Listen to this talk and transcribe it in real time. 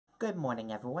Good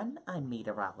morning, everyone. I'm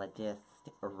meteorologist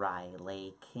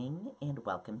Riley King, and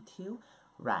welcome to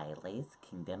Riley's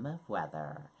Kingdom of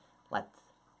Weather. Let's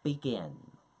begin.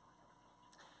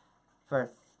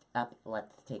 First up,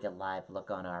 let's take a live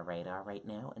look on our radar right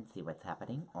now and see what's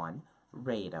happening on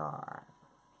radar.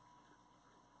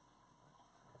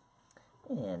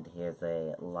 And here's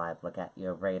a live look at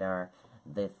your radar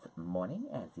this morning.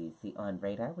 As you see on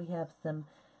radar, we have some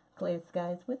clear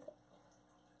skies with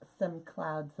some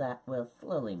clouds that will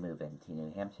slowly move into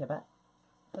New Hampshire, but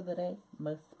for the day,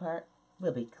 most part,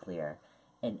 will be clear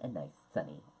and a nice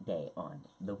sunny day on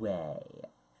the way.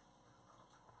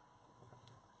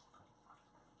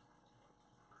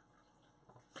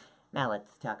 Now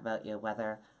let's talk about your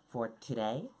weather for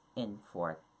today and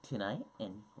for tonight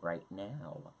and right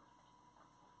now.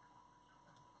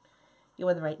 Your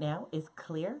weather right now is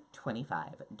clear,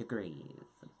 25 degrees.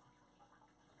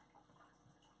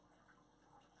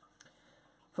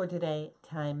 For today,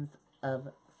 times of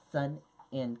sun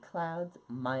and clouds,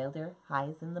 milder,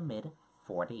 highs in the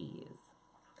mid-40s.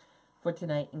 For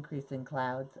tonight, increasing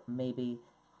clouds, maybe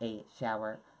a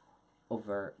shower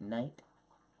overnight,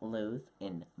 lows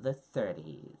in the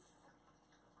 30s.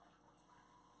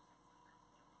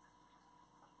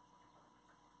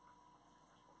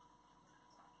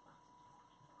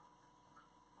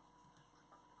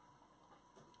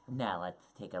 Now let's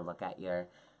take a look at your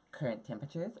current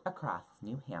temperatures across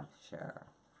New Hampshire.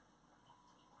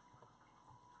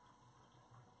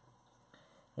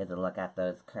 Here's a look at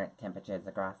those current temperatures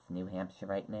across New Hampshire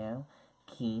right now.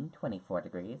 Keene, 24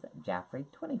 degrees. Jaffrey,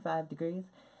 25 degrees.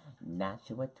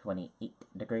 Nashua, 28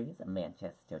 degrees.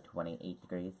 Manchester, 28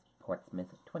 degrees.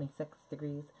 Portsmouth, 26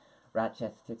 degrees.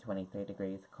 Rochester, 23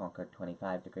 degrees. Concord,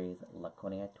 25 degrees.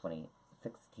 Laconia,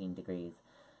 16 degrees.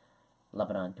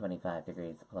 Lebanon, 25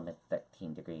 degrees. Plymouth,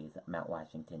 13 degrees. Mount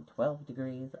Washington, 12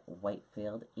 degrees.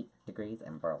 Whitefield, 8 degrees.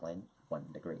 And Berlin, 1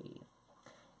 degree.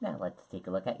 Now let's take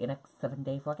a look at your next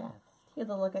 7-day forecast. Here's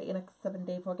a look at your next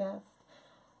 7-day forecast.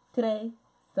 Today,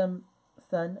 some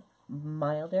sun,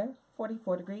 milder,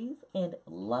 44 degrees, and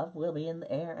love will be in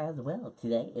the air as well.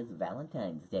 Today is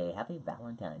Valentine's Day. Happy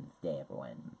Valentine's Day,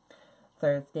 everyone.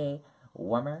 Thursday,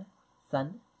 warmer,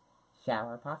 sun,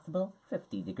 shower possible,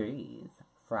 50 degrees.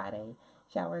 Friday,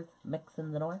 showers mix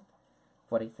in the north,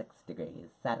 46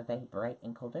 degrees. Saturday, bright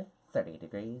and colder, 30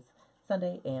 degrees.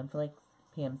 Sunday, AM flakes,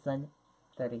 PM sun,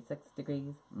 36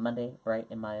 degrees. Monday, bright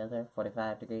and milder,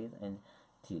 45 degrees. And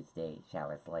Tuesday,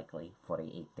 showers likely,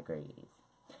 48 degrees.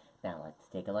 Now let's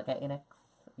take a look at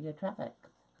your traffic.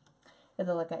 Here's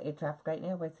a look at your traffic right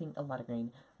now. We're seeing a lot of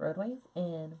green roadways,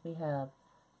 and we have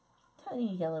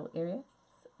tiny yellow areas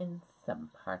in some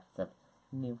parts of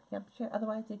New Hampshire.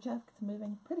 Otherwise, your traffic's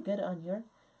moving pretty good on your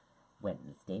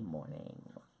Wednesday morning.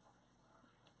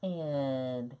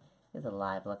 And here's a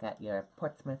live look at your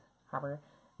Portsmouth Harbor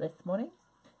this morning.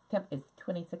 Temp is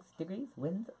 26 degrees,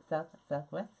 winds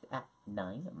south-southwest at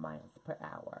 9 miles per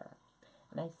hour.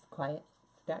 A nice quiet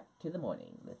start to the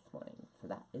morning this morning, so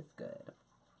that is good.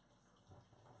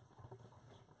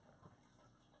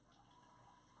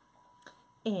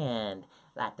 And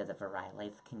that does it for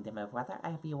Riley's Kingdom of Weather. I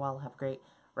hope you all have a great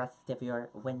rest of your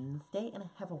Wednesday and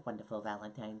have a wonderful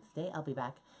Valentine's Day. I'll be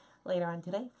back later on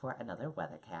today for another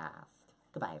weathercast.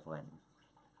 Goodbye, everyone.